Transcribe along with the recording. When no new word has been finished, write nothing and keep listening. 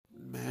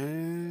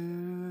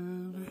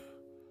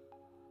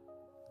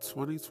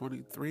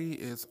2023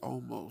 is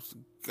almost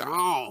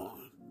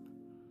gone.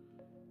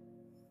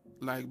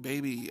 Like,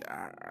 baby,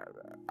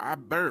 I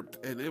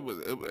burped and it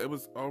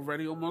was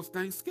already almost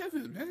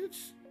Thanksgiving,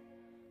 bitch.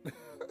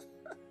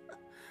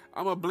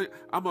 I'm a blink.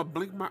 I'm a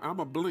blink. I'm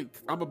a blink.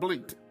 I'm a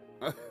blinked.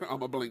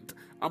 I'm a blinked.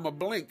 I'm a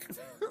blink.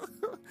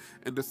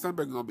 And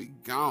December gonna be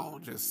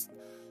gone. Just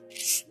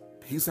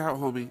peace out,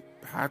 homie.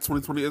 High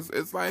 2020.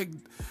 It's like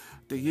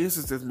the years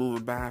is just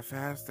moving by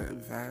faster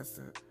and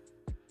faster.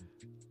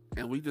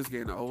 And we just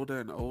getting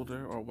older and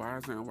older, or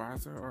wiser and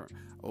wiser, or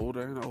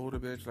older and older,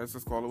 bitch. Let's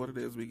just call it what it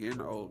is. We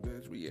getting old,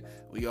 bitch.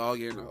 We all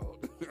getting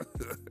old.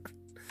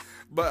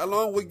 But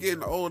along with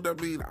getting old, I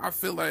mean, I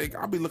feel like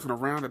I'll be looking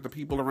around at the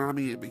people around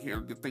me and be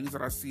hearing the things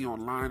that I see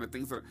online, the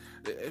things that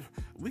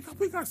we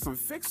got some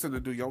fixing to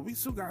do, y'all. We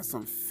still got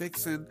some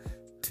fixing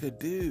to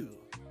do.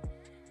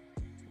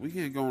 We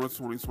can't go into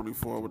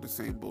 2024 with the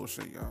same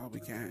bullshit, y'all.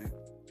 We can't.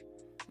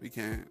 We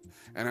can't.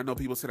 And I know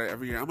people say that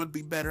every year. I'm going to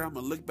be better. I'm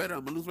going to look better.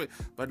 I'm going to lose weight.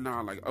 But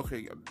nah, like,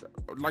 okay,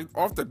 like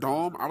off the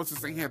dome, I was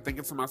just sitting here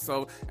thinking to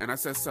myself, and I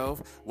said,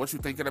 Self, what you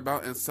thinking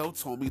about? And Self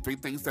told me 3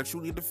 things that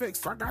you need to fix.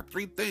 So I got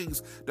 3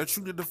 things that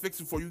you need to fix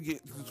before you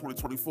get into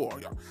 2024,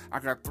 y'all. I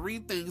got 3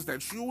 things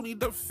that you need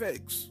to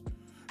fix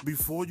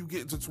before you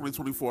get into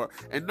 2024.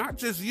 And not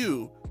just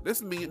you.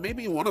 This me,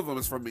 maybe one of them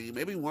is for me,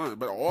 maybe one,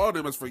 but all of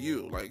them is for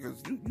you. Like,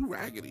 'cause you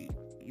raggedy.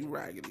 You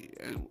raggedy.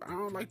 And I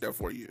don't like that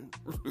for you.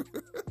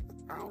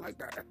 I don't like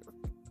that.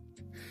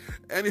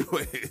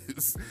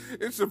 Anyways,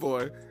 it's your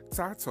boy,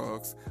 Ty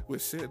Talks,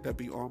 with shit that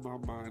be on my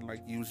mind like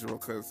usual,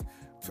 because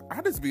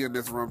I just be in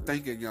this room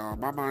thinking, y'all,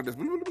 my mind just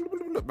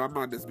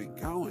be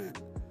going.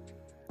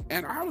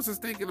 And I was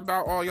just thinking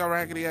about all y'all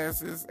raggedy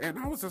asses, and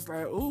I was just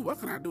like, ooh, what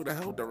can I do to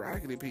help the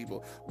raggedy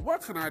people?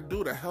 What can I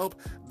do to help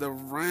the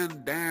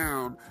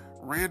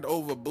ran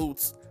over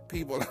boots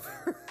people?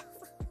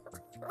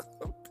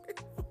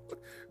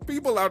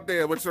 People out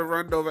there with your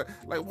run over,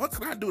 like, what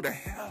can I do to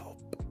help?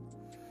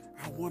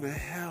 I want to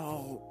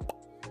help.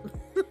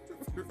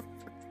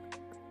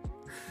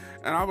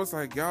 And I was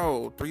like,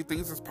 yo, 3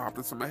 things just popped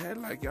into my head.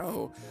 Like,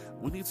 yo,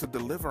 we need to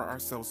deliver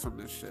ourselves from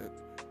this shit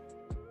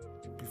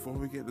before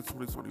we get into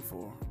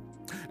 2024.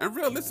 And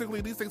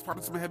realistically, these things popped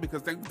into my head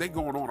because they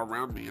going on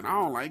around me, and I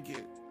don't like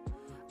it.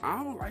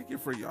 I don't like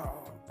it for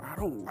y'all. I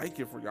don't like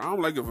it for y'all. I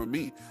don't like it for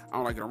me. I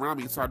don't like it around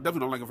me, so I definitely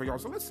don't like it for y'all.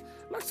 So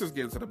let's just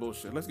get into the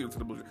bullshit. Let's get into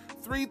the bullshit.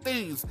 3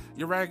 things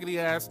your raggedy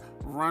ass,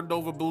 run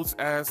over boots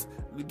ass.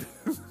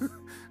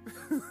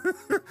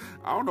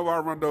 I don't know why I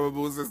run over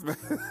boots is,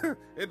 man.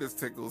 It just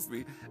tickles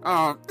me.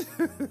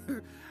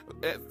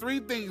 3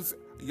 things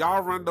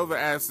y'all run over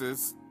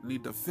asses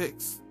need to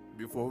fix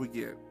before we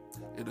get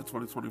into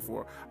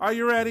 2024. Are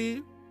you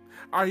ready?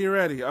 Are you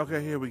ready?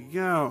 Okay, here we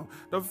go.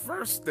 The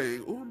first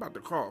thing. Ooh, I'm about to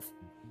cough.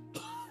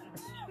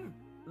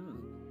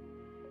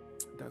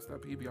 That's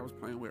that PP I was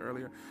playing with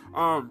earlier.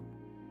 I'm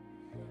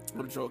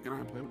joking. I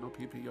ain't playing with no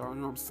PP, y'all.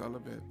 You know I'm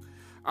celibate.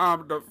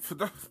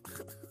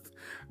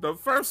 The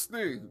first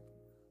thing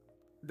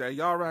that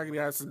y'all raggedy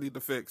asses need to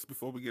fix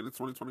before we get into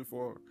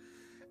 2024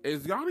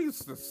 is y'all need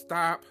to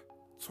stop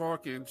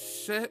talking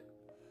shit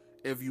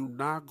if you're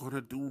not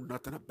gonna do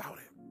nothing about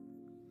it.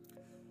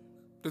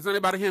 Does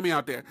anybody hear me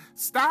out there?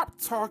 Stop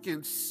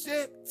talking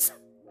shit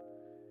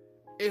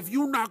if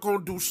you're not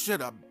gonna do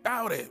shit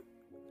about it.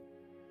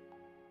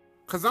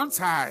 Cause I'm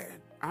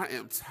tired. I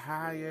am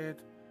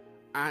tired.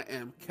 I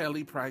am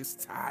Kelly Price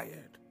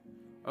tired.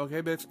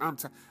 Okay, bitch? I'm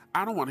tired.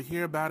 I don't want to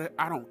hear about it.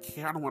 I don't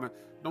care. I don't want to.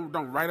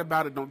 Don't write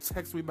about it. Don't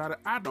text me about it.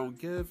 I don't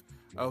give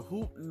a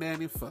hoot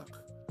nanny fuck.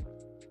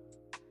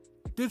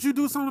 Did you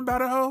do something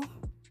about it, ho?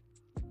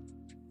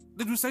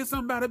 Did you say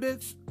something about it,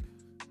 bitch?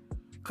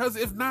 Cause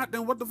if not,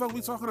 then what the fuck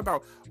we talking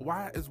about?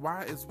 Why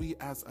is we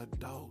as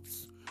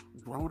adults,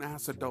 grown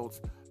ass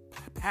adults,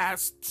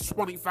 past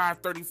 25,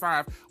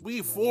 35,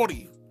 we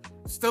 40,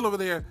 still over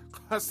there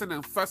cussing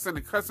and fussing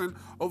and cussing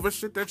over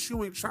shit that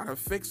you ain't trying to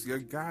fix your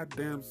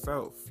goddamn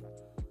self.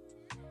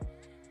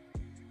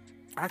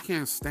 I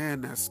can't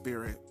stand that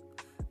spirit.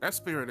 That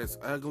spirit is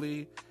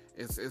ugly.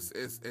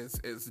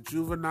 It's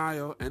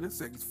juvenile, and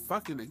it's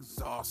fucking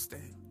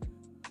exhausting.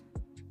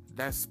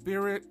 That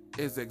spirit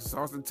is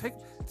exhausting.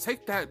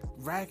 Take that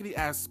raggedy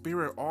ass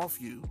spirit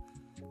off you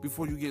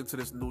before you get into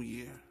this new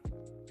year.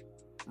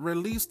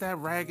 Release that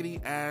raggedy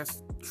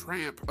ass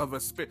tramp of a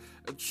spirit.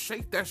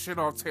 Shake that shit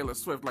off Taylor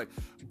Swift. Like,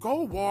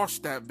 go wash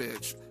that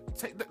bitch.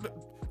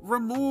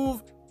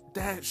 Remove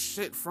that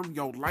shit from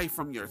your life,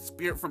 from your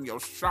spirit, from your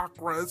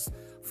chakras,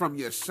 from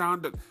your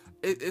shanda.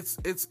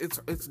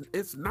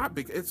 It's not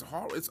big. It's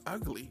hard. It's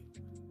ugly.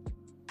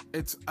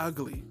 It's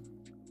ugly.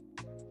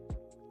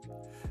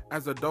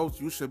 As adults,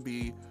 you should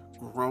be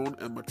grown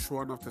and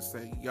mature enough to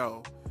say,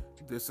 yo,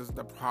 this is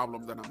the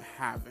problem that I'm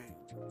having.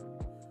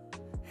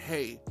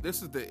 Hey,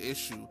 this is the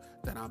issue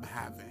that I'm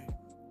having.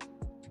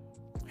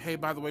 Hey,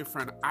 by the way,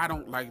 friend, I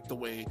don't like the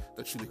way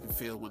that you make me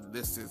feel when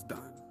this is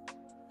done.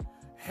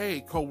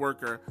 Hey,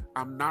 coworker,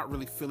 I'm not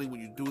really feeling when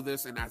you do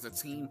this, and as a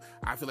team,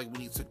 I feel like we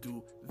need to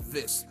do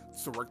this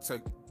to work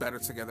better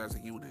together as a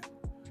unit.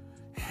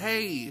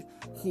 Hey,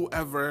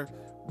 whoever,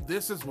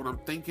 This is what I'm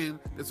thinking.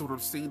 This is what I'm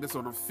seeing. This is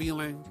what I'm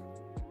feeling.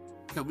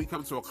 Can we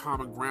come to a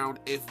common ground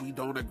if we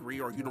don't agree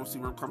or you don't see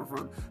where I'm coming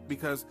from?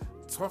 Because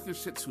talking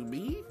shit to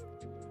me,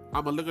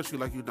 I'm going to look at you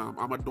like you dumb.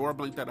 I'm going to door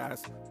blink that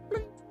ass.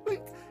 Blink,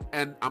 blink.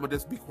 And I'm going to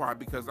just be quiet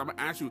because I'm going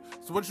to ask you,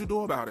 so what did you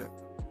do about it?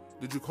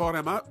 Did you call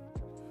them up?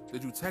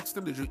 Did you text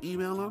them? Did you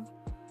email them?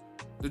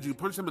 Did you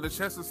punch them in the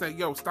chest and say,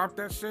 yo, stop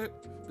that shit?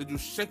 Did you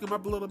shake them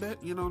up a little bit?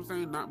 You know what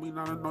I'm saying? We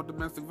not in no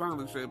domestic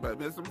violence shit, but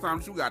man,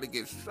 sometimes you got to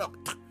get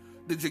shooked.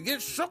 Did you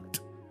get shooked?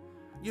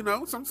 You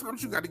know,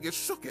 sometimes you got to get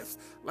shooketh.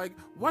 Like,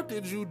 what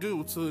did you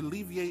do to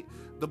alleviate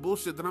the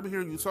bullshit that I'm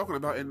hearing you talking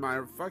about in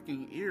my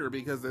fucking ear?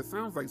 Because it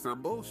sounds like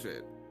some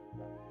bullshit.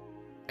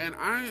 And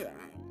I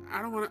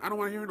don't want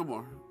to hear it no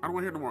more. I don't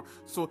want to hear it no more.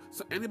 So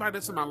anybody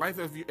that's in my life,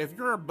 if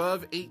you're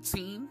above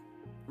 18,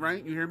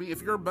 right? You hear me?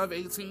 If you're above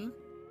 18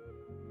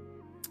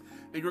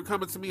 and you're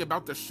coming to me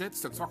about the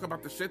shits, to talk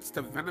about the shits,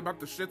 to vent about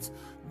the shits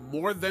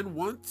more than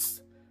once,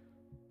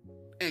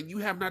 and you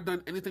have not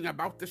done anything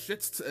about the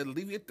shits, to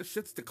alleviate the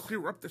shits, to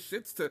clear up the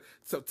shits,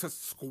 to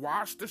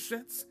squash the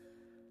shits,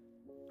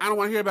 I don't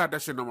want to hear about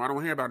that shit no more. I don't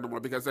want to hear about it no more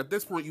because at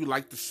this point you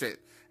like the shit.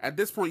 At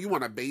this point you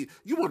want to bathe.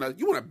 You want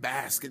to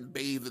bask and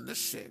bathe in the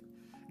shit.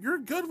 You're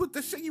good with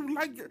the shit. You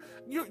like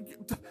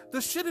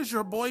the shit is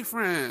your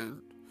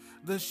boyfriend.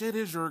 The shit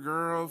is your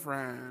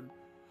girlfriend.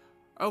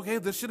 Okay,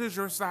 the shit is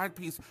your side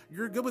piece.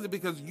 You're good with it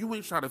because you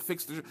ain't trying to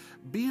fix the shit.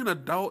 Be an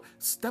adult.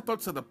 Step up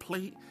to the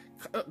plate.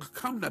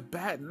 Come to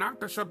bat.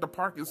 Knock the shit out the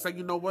park and say,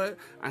 you know what?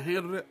 I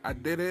handled it. I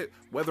did it.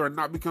 Whether or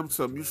not we come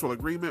to a mutual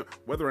agreement,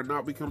 whether or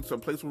not we come to a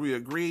place where we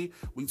agree,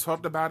 we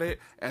talked about it,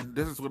 and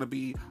this is going to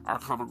be our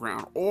common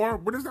ground. Or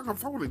we're just not going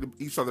to follow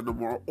each other no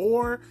more.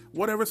 Or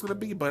whatever it's going to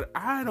be. But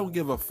I don't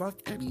give a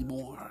fuck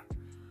anymore.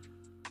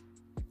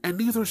 And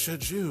neither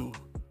should you.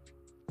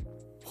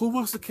 Who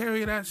wants to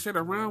carry that shit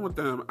around with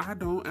them? I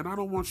don't, and I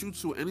don't want you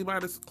to. Anybody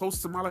that's close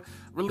to my life,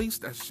 release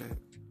that shit.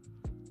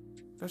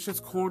 That shit's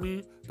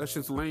corny. That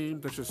shit's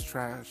lame. That shit's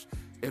trash.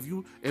 If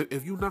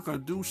you're not gonna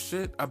do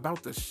shit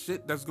about the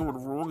shit that's going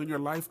wrong in your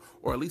life,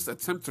 or at least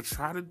attempt to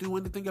try to do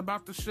anything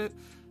about the shit,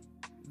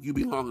 you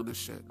belong in the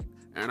shit.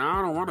 And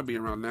I don't want to be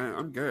around that.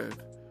 I'm good.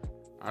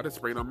 I just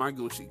sprayed on my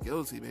Gucci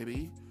guilty,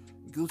 baby.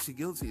 Gucci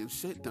guilty and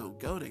shit don't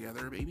go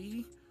together,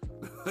 baby.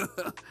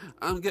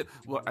 I'm good.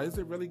 Well, is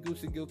it really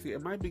Gucci guilty?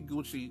 It might be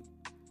Gucci.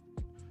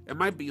 It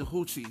might be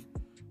Hoochie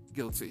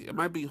guilty. It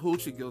might be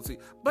Hoochie guilty.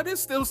 But it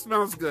still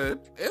smells good.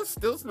 It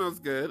still smells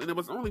good. And it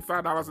was only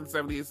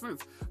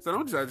 $5.78. So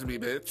don't judge me,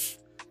 bitch.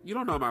 You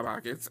don't know my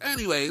pockets.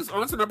 Anyways,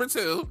 on to number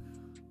 2.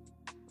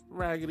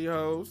 Raggedy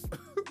hoes.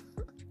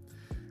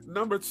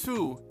 Number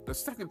 2, the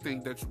second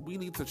thing that we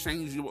need to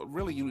change, you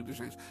need to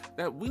change,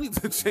 that we need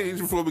to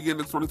change before we get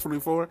into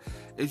 2024,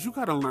 is you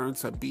got to learn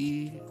to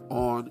be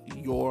on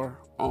your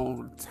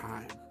own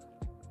time.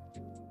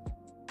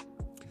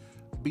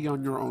 Be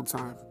on your own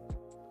time.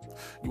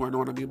 You want to know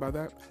what I mean by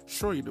that?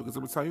 Sure you do, because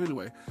I'm going to tell you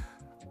anyway.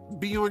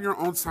 Be on your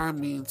own time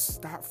means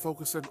stop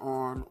focusing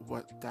on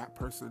what that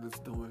person is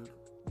doing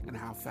and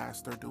how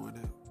fast they're doing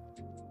it.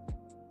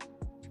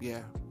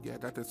 Yeah,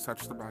 that just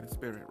touched somebody's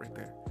spirit right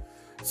there.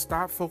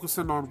 Stop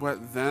focusing on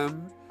what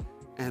them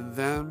and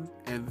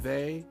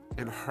they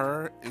and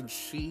her and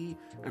she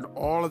and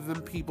all of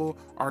them people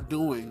are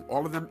doing.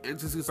 All of them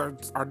entities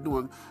are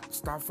doing.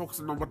 Stop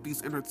focusing on what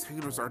these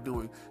entertainers are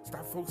doing.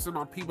 Stop focusing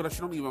on people that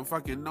you don't even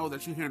fucking know,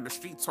 that you hear in the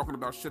streets talking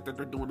about shit that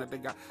they're doing that they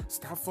got.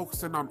 Stop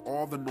focusing on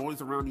all the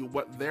noise around you,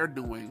 what they're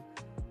doing,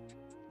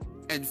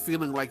 and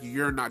feeling like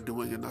you're not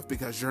doing enough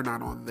because you're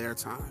not on their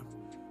time.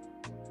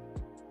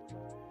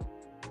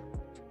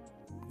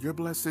 Your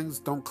blessings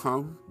don't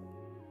come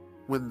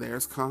when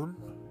theirs come.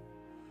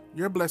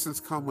 Your blessings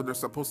come when they're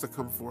supposed to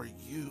come for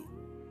you.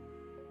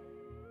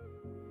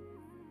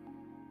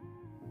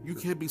 You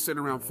can't be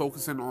sitting around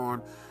focusing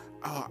on,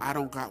 oh, I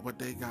don't got what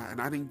they got, and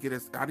I didn't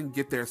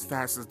get there as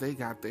fast as they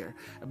got there.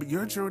 But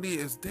your journey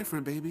is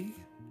different, baby.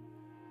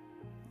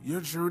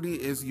 Your journey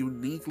is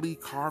uniquely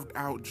carved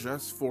out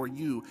just for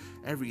you.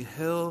 Every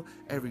hill,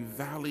 every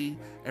valley,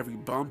 every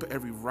bump,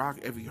 every rock,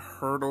 every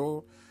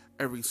hurdle,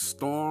 every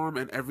storm,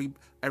 and every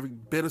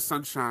bit of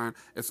sunshine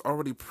is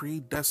already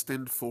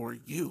predestined for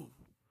you.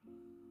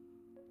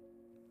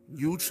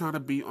 You trying to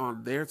be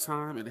on their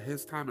time and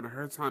his time and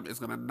her time is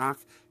going to knock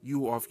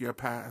you off your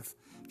path.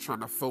 Trying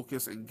to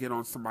focus and get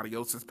on somebody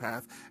else's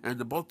path.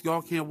 And both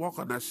y'all can't walk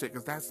on that shit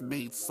because that's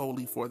made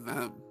solely for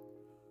them.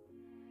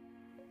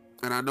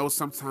 And I know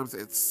sometimes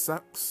it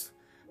sucks.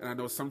 And I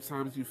know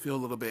sometimes you feel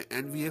a little bit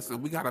envious,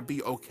 and we got to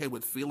be okay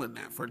with feeling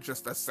that for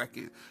just a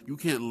second. You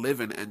can't live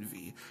in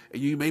envy.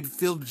 And you may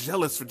feel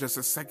jealous for just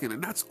a second,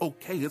 and that's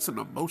okay. It's an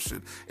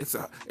emotion. It's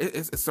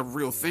a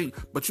real thing,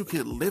 but you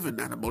can't live in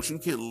that emotion.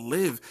 You can't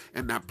live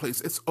in that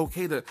place. It's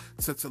okay to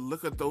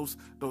look at those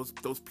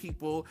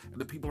people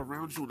and the people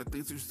around you and the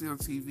things that you see on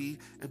TV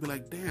and be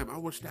like, damn, I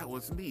wish that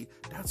was me.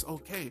 That's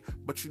okay.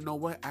 But you know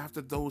what?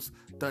 After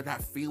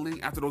that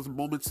feeling, after those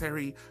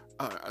momentary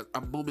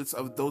moments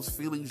of those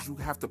feelings, you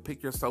have to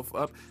pick yourself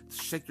up,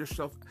 shake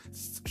yourself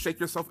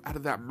out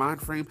of that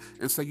mind frame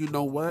and say, you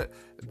know what?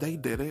 They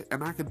did it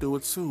and I can do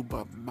it too,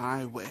 but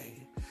my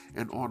way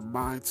and on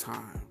my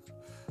time.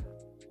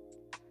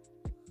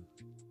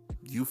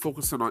 You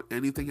focusing on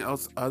anything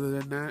else other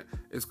than that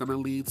is going to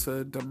lead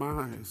to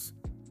demise.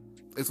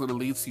 It's going to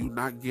lead to you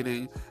not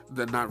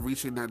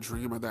reaching that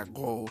dream or that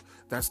goal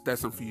that's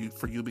destined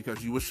for you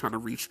because you was trying to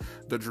reach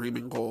the dream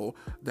and goal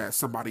that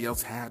somebody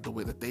else had, the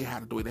way that they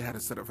had it, the way they had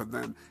it set up for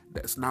them.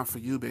 That's not for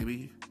you,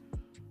 baby.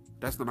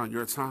 That's not on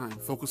your time.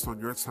 Focus on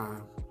your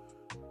time.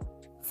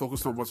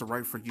 Focus on what's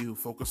right for you.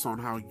 Focus on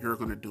how you're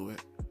going to do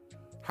it,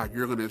 how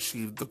you're going to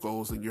achieve the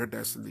goals in your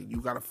destiny.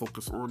 You got to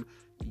focus on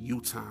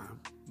your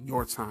time,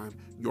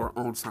 your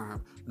own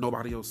time,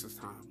 nobody else's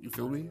time. You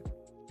feel me?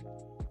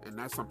 And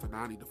that's something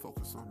I need to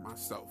focus on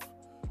myself.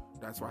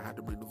 That's why I had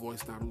to bring the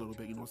voice down a little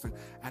bit. You know what I'm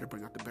saying? I had to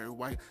bring out the Barry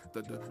White,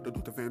 the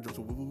Luther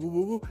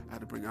Vandross. I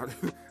had to bring out,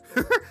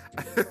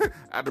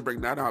 I had to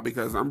bring that out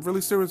because I'm really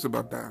serious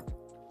about that.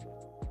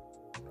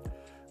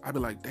 I'd be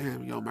like,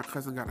 damn, yo, my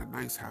cousin got a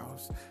nice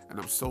house, and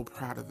I'm so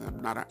proud of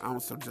them. Not an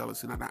ounce of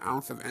jealousy, not an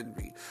ounce of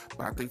envy.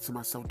 But I think to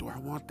myself, do I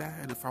want that?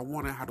 And if I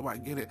want it, how do I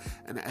get it?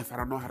 And if I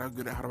don't know how to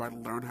get it, how do I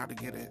learn how to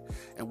get it?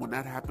 And when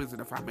that happens,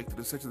 and if I make the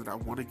decision that I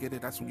want to get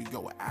it, that's when you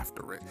go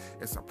after it.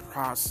 It's a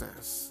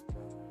process.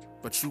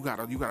 But you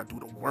gotta do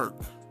the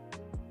work.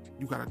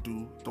 You gotta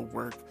do the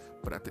work.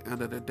 But at the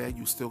end of the day,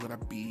 you still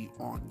gotta be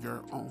on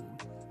your own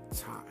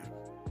time.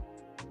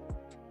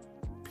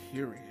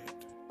 Period.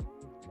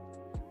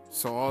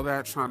 So all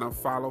that trying to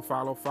follow.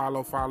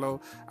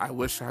 I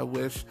wish.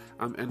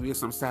 I'm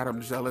envious. I'm sad.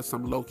 I'm jealous.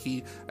 I'm low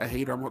key a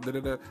hater.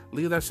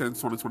 Leave that shit in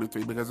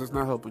 2023 because it's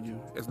not helping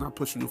you. It's not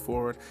pushing you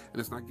forward, and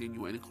it's not getting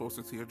you any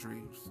closer to your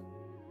dreams.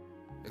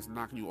 It's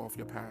knocking you off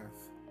your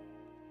path.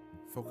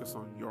 Focus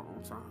on your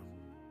own time.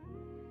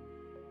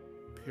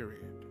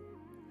 Period.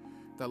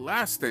 The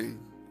last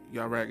thing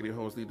y'all raggedy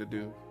hoes need to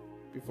do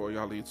before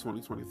y'all leave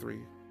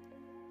 2023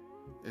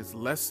 is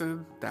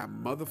lessen that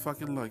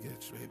motherfucking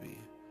luggage, baby.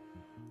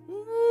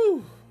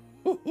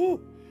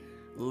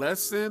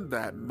 Lessen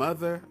that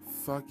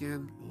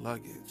motherfucking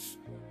luggage.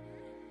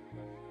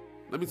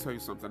 Let me tell you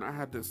something. I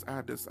had this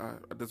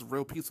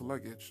real piece of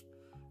luggage.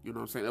 You know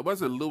what I'm saying? It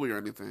wasn't Louis or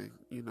anything.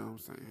 You know what I'm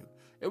saying?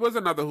 It was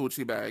another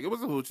hoochie bag. It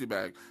was a hoochie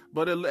bag,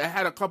 but it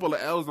had a couple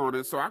of L's on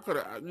it. So I could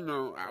have,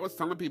 I was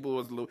telling people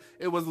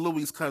it was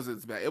Louis'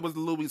 cousin's bag. It was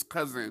Louis'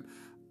 cousin,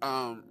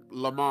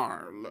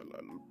 Lamar.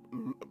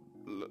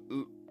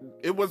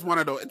 It was one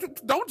of those.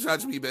 Don't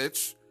judge me,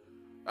 bitch.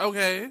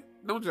 Okay,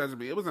 don't judge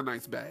me. It was a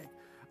nice bag,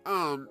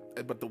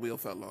 but the wheel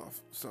fell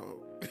off,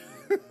 so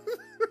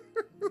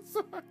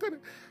so I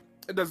couldn't.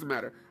 It doesn't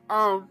matter.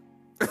 I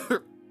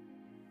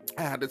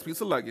had this piece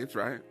of luggage,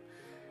 right,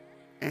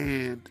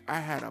 and I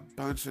had a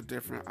bunch of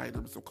different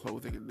items of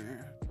clothing in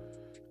there,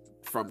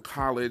 from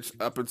college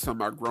up until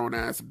my grown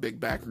ass big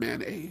back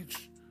man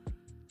age,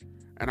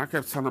 and I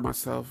kept telling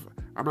myself,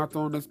 I'm not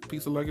throwing this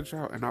piece of luggage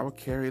out, and I would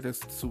carry this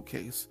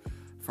suitcase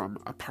from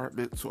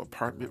apartment to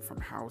apartment, from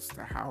house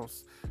to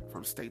house,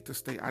 from state to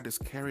state. I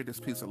just carried this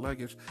piece of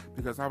luggage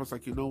because I was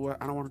like, you know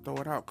what? I don't want to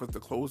throw it out because the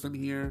clothes in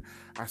here,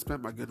 I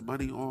spent my good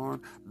money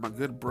on, my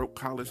good broke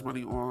college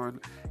money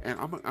on, and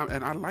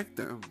I liked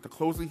them. The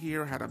clothes in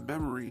here had a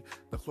memory.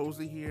 The clothes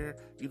in here,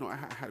 I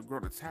had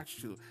grown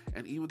attached to.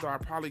 And even though I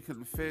probably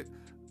couldn't fit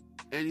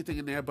anything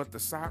in there but the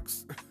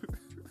socks,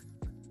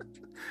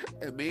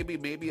 and maybe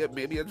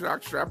a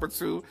jock strap or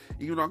two,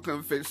 even though I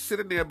couldn't fit shit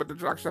in there but the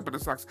jock strap and the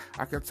socks,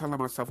 I kept telling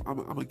myself, I'm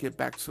gonna get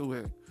back to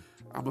it.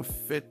 I'm gonna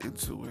fit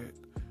into it.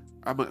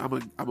 I'm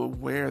gonna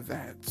wear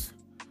that.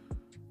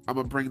 I'm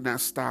gonna bring that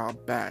style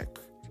back.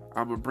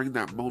 I'm gonna bring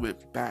that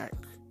moment back.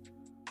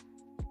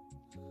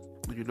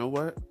 And you know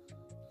what?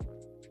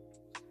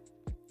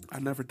 I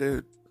never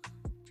did.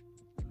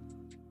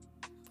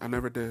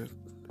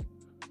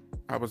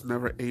 I was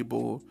never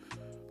able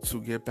to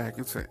get back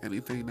into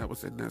anything that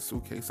was in that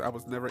suitcase. I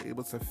was never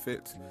able to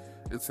fit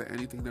into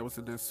anything that was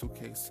in that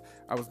suitcase.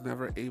 I was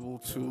never able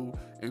to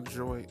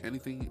enjoy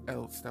anything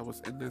else that was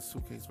in that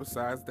suitcase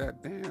besides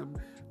that damn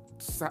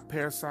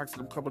pair of socks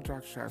and a couple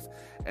jock straps.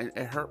 And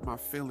it hurt my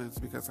feelings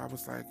because I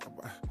was like,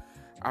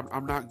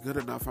 I'm not good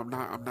enough. I'm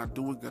not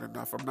doing good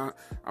enough.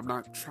 I'm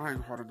not trying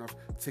hard enough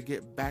to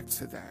get back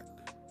to that.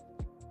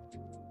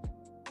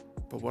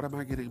 But what am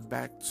I getting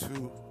back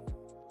to?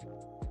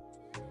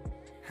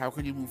 How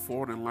can you move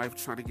forward in life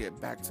trying to get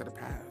back to the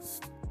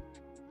past?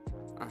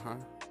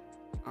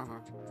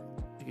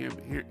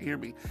 Hear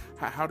me.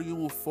 How do you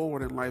move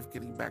forward in life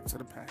getting back to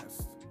the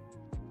past?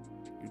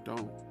 You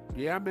don't.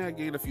 Yeah, I may have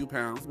gained a few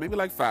pounds, maybe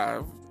like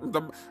 5.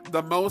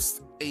 The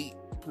most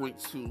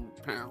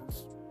 8.2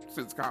 pounds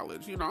since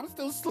college. I'm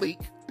still sleek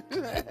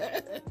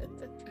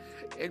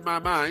in my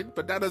mind,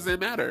 but that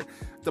doesn't matter.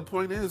 The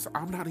point is,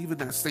 I'm not even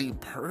that same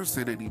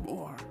person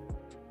anymore.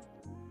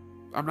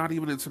 I'm not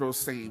even into those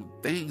same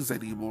things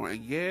anymore.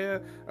 And yeah,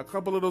 a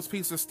couple of those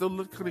pieces still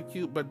look kind of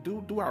cute, but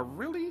do I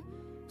really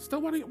still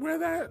want to wear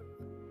that?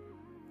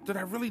 Did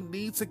I really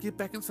need to get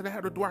back into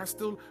that? Or do I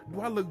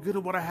look good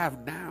in what I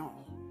have now?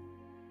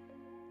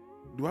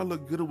 Do I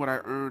look good in what I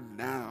earn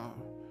now?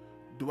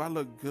 Do I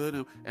look good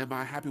and am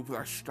I happy with what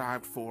I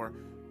strived for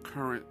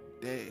current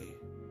day?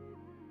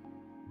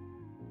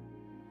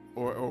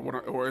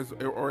 Or is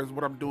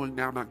what I'm doing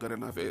now not good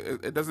enough?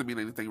 It doesn't mean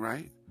anything,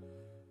 right?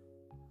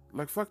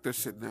 Like, fuck this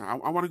shit now.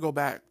 I want to go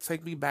back.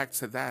 Take me back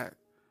to that.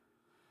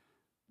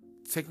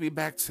 Take me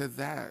back to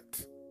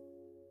that.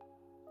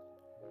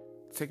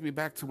 Take me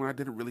back to when I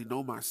didn't really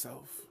know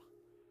myself.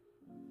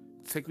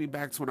 Take me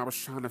back to when I was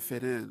trying to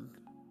fit in.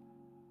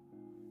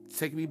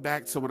 Take me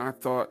back to when I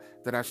thought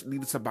that I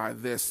needed to buy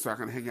this so I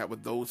can hang out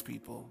with those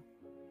people.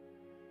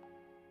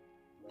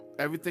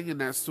 Everything in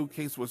that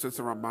suitcase was just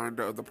a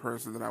reminder of the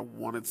person that I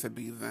wanted to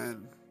be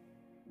then.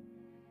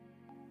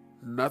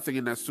 Nothing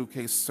in that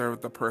suitcase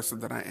served the person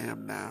that I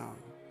am now.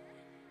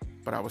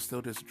 But I was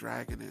still just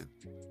dragging it.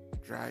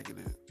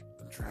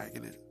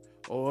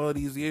 All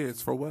these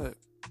years for what?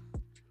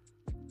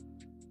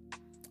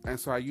 And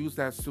so I used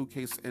that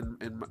suitcase in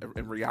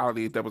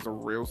reality. That was a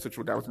real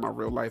situation. That was my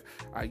real life.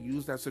 I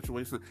used that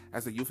situation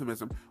as a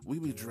euphemism. We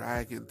be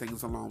dragging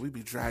things along. We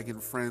be dragging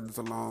friends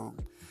along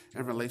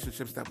and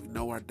relationships that we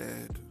know are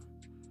dead.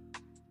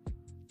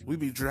 We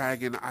be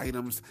dragging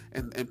items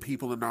and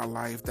people in our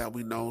life that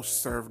we know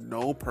serve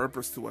no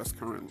purpose to us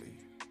currently.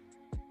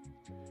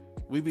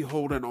 We be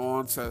holding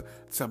on to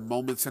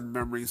moments and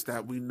memories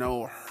that we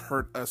know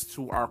hurt us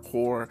to our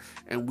core,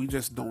 and we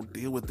just don't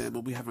deal with them,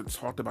 and we haven't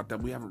talked about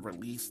them. We haven't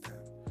released them.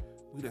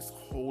 We just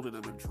holding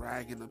them and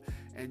dragging them.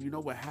 And you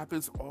know what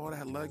happens? All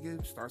that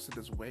luggage starts to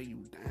just weigh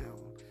you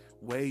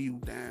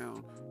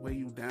down.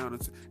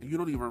 And you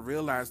don't even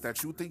realize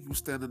that you think you're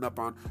standing up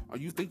on, or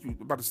you think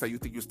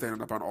you're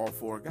standing up on all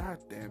four. God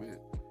damn it.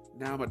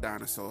 Now I'm a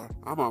dinosaur.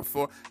 I'm on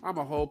four. I'm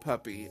a whole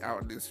puppy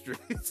out in the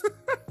streets.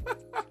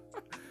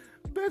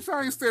 Bitch,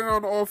 I ain't standing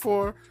on all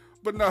four.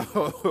 But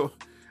no,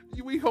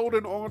 we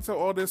holding on to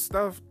all this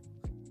stuff,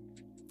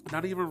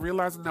 not even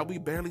realizing that we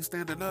barely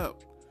standing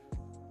up.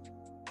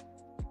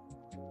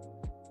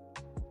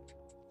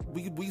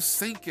 We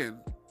sinking,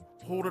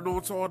 holding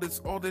on to all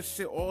this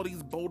shit, all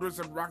these boulders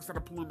and rocks that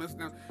are pulling us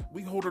down.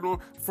 We holding on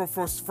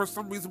for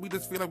some reason. We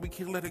just feel like we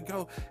can't let it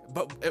go,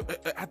 but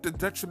at the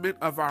detriment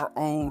of our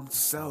own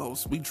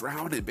selves. We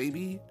drowning,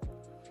 baby.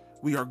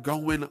 We are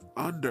going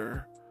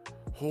under.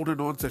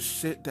 Holding on to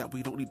shit that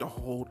we don't need to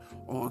hold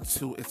on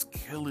to. It's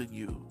killing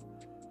you.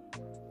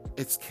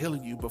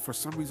 But for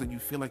some reason you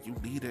feel like you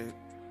need it.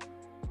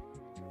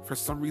 For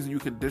some reason you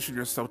condition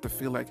yourself to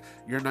feel like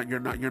you're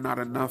not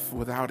enough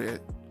without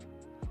it.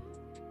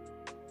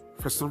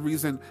 For some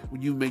reason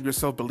you made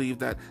yourself believe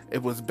that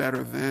it was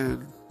better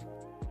then.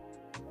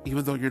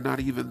 Even though you're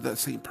not even the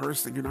same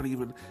person, you're not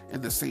even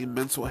in the same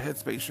mental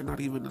headspace, you're not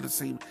even in the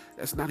same,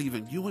 it's not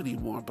even you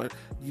anymore, but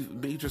you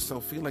made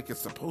yourself feel like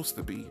it's supposed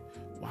to be.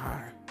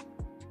 Why?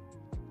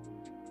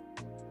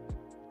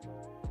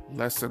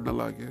 Lessen the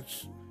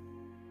luggage.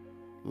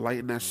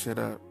 Lighten that shit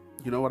up.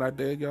 You know what I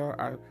did, y'all?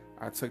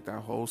 I took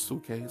that whole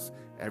suitcase,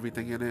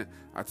 everything in it,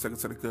 I took it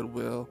to the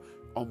Goodwill.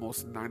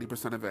 Almost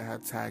 90% of it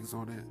had tags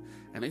on it.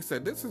 And they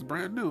said, this is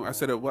brand new. I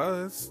said, it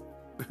was.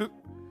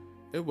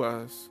 It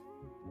was.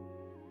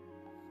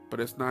 But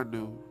it's not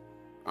new.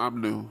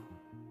 I'm new.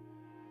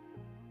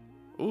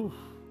 Ooh.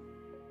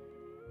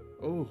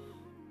 Ooh.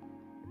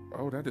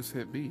 Oh, that just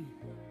hit me.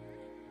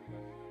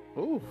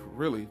 Ooh,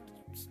 really?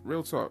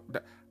 Real talk.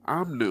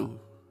 I'm new.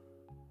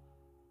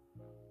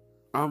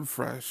 I'm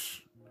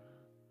fresh.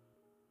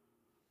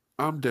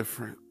 I'm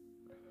different.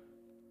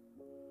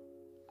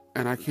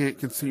 And I can't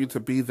continue to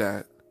be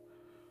that,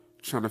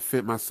 trying to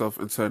fit myself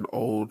into an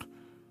old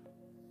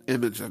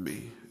image of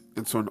me,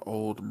 into an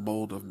old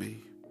mold of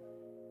me.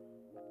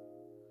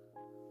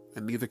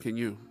 And neither can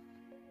you.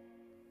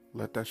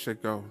 Let that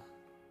shit go.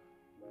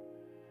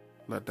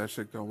 Let that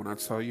shit go. When I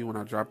tell you, when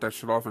I dropped that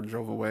shit off and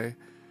drove away,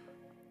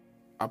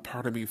 a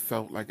part of me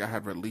felt like I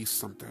had released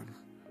something.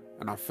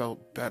 And I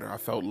felt better. I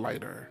felt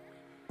lighter.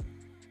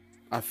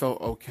 I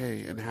felt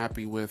okay and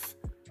happy with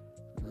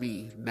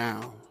me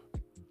now.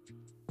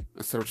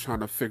 Instead of trying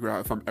to figure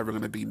out if I'm ever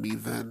going to be me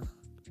then.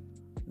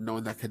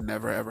 Knowing that could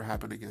never ever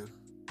happen again.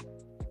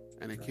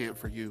 And it can't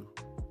for you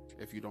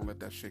if you don't let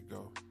that shit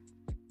go.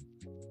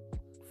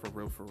 For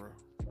real, for real.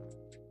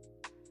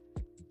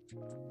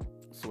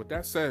 So with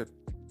that said,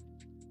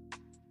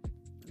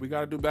 we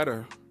gotta do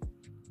better.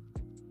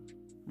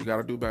 We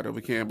gotta do better.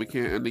 We can't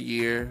end the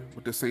year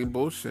with the same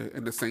bullshit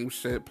and the same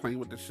shit, playing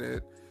with the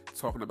shit,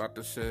 talking about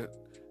the shit,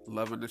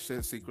 loving the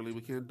shit secretly.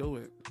 We can't do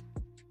it.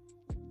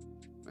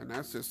 And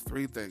that's just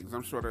 3 things.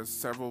 I'm sure there's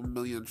several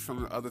million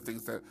trillion other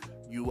things that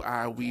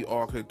we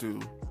all could do.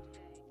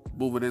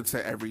 Moving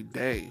into every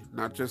day,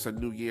 not just a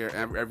new year.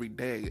 Every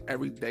day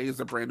is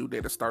a brand new day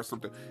to start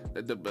something.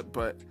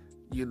 But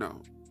you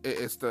know,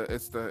 it's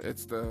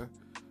the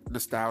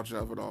nostalgia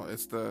of it all.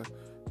 It's the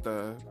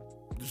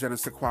je ne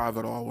sais quoi of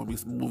it all when we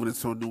moving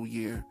into a new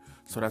year.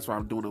 So that's why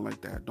I'm doing it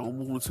like that. Don't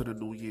move into the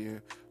new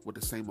year with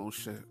the same old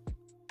shit.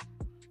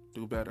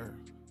 Do better,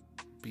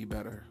 be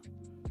better,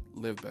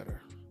 live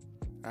better.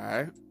 All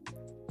right,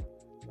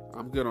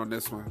 I'm good on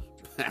this one.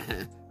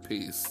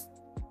 Peace.